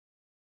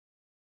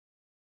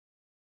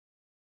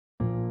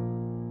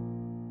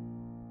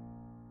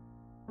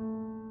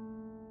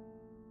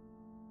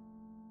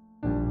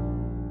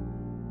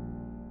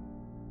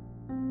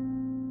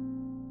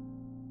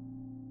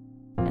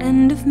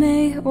End of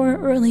May or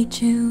early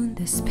June,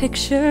 this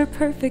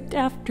picture-perfect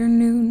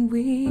afternoon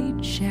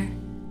we'd share.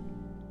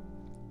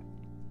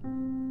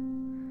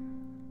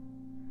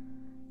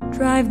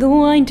 Drive the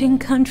winding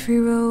country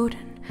road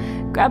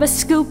and grab a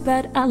scoop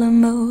at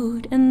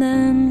Alamode, and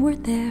then we're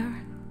there.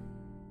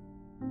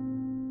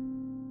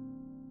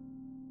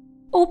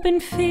 Open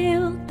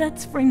field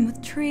that's ringed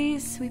with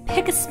trees, we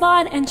pick a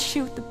spot and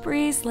shoot the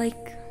breeze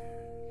like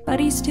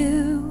buddies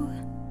do.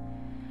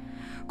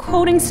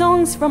 Quoting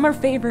songs from our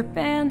favorite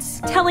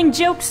bands, telling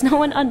jokes no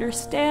one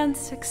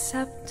understands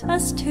except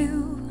us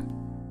two.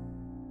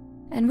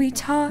 And we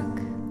talk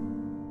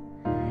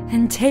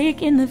and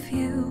take in the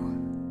view.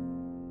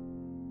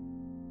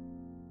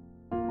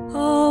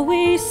 All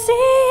we see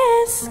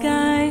is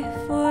sky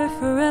for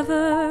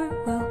forever.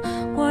 We'll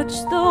watch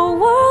the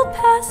world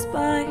pass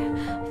by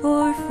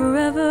for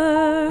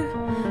forever.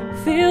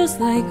 Feels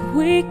like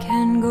we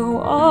can go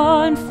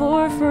on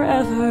for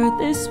forever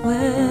this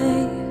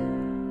way.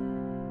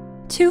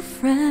 Two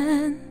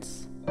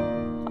friends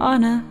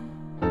on a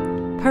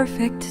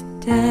perfect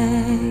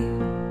day.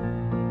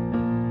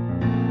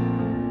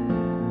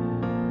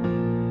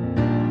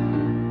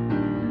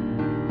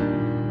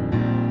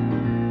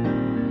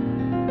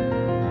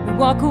 We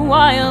walk a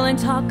while and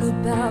talk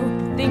about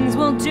the things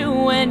we'll do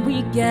when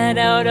we get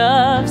out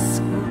of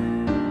school.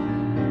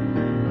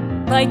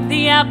 Like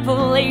the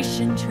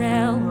Appalachian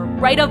Trail, or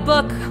write a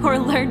book, or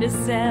learn to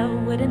sail.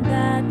 Wouldn't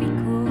that be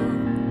cool?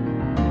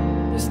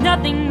 There's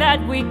nothing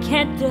that we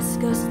can't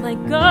discuss, like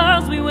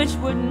girls we wish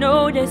would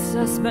notice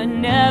us but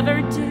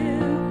never do.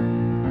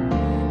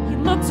 He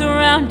looks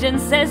around and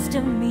says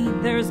to me,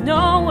 there's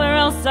nowhere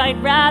else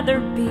I'd rather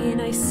be.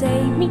 And I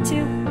say, me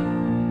too.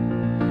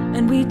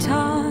 And we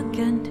talk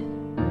and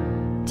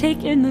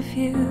take in the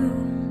view.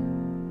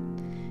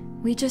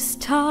 We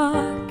just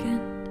talk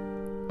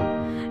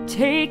and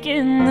take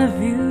in the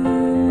view.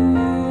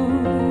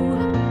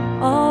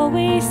 All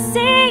we see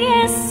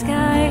is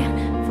sky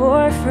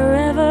for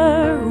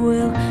forever.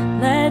 We'll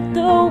let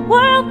the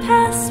world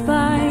pass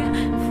by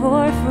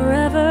for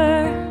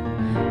forever.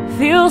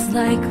 Feels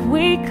like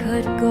we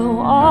could go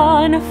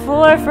on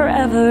for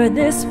forever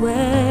this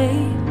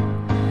way.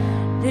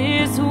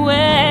 This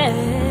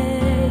way.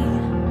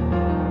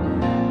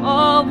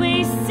 All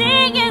we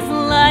see is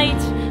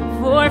light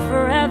for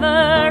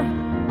forever.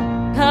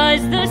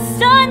 'Cause the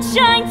sun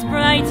shines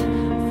bright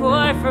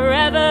for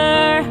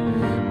forever.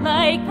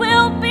 Like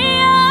we'll be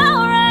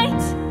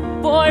alright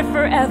for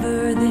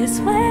forever this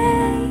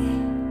way.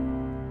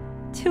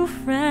 Two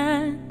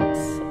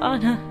friends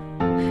on a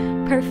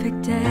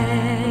perfect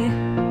day.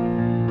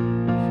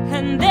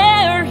 And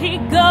there he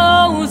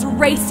goes,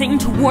 racing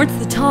towards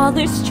the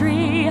tallest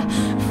tree.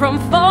 From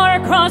far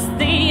across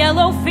the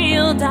yellow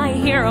field I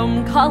hear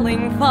him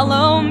calling,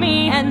 follow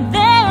me. And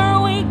there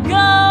we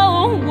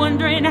go,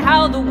 wondering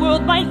how the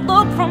world might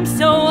look from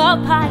so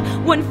up high.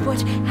 One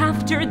foot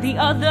after the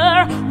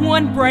other,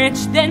 one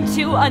branch then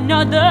to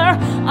another.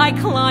 I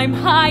climb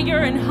higher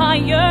and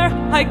higher,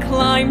 I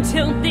climb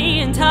till the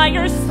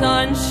entire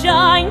sun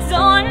shines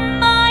on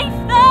my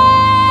face.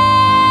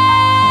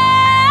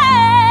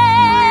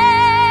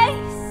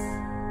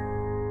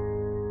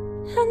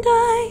 And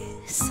I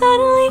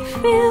suddenly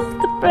feel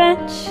the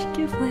branch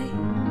give way.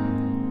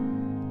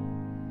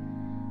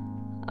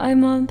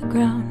 I'm on the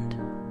ground,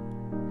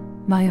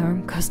 my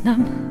arm goes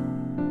numb.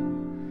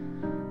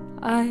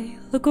 I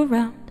look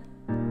around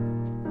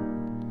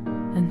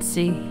and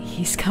see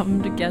he's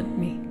come to get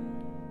me.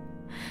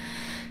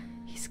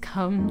 He's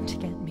come to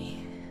get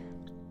me.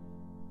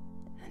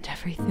 And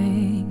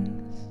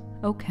everything's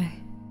okay.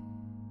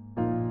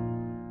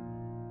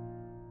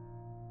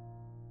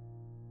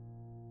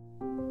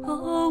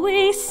 All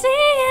we see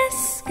is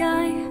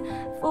sky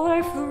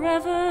for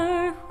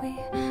forever. We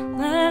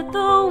let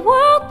the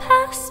world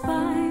pass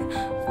by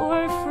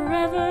for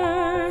forever.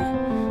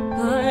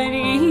 But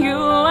you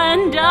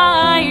and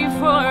I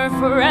for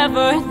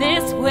forever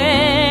this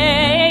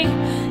way.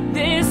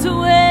 This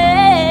way.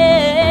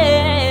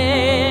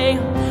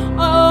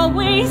 All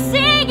we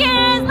see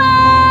is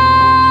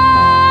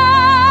light.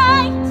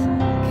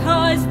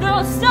 'Cause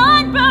the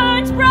sun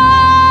burns bright.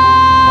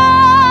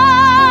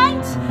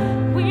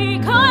 We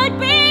could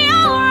be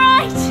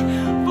alright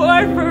for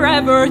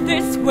forever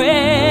this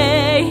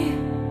way.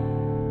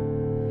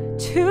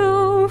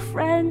 Two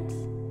friends,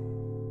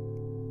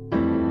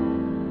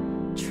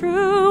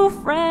 true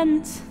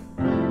friends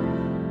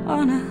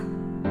on a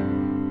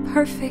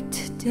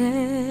perfect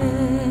day.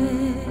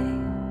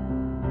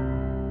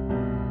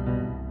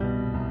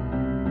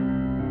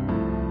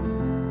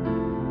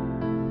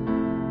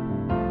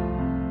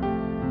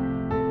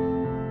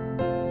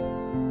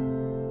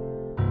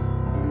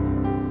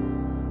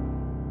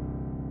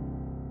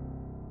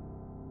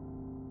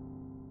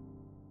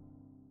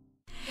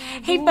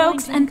 Hey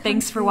folks, and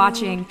thanks for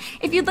watching.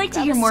 If you'd like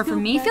to hear more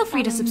from me, feel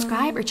free to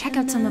subscribe or check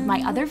out some of my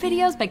other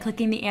videos by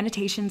clicking the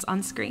annotations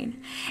on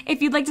screen.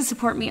 If you'd like to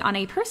support me on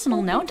a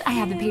personal note, I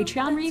have a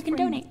Patreon where you can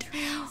donate.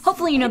 Hopefully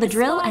Hopefully you know the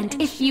drill, and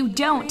if you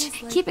don't,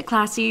 keep it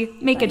classy,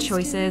 make good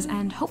choices,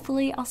 and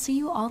hopefully I'll see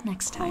you all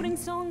next time.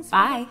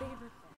 Bye!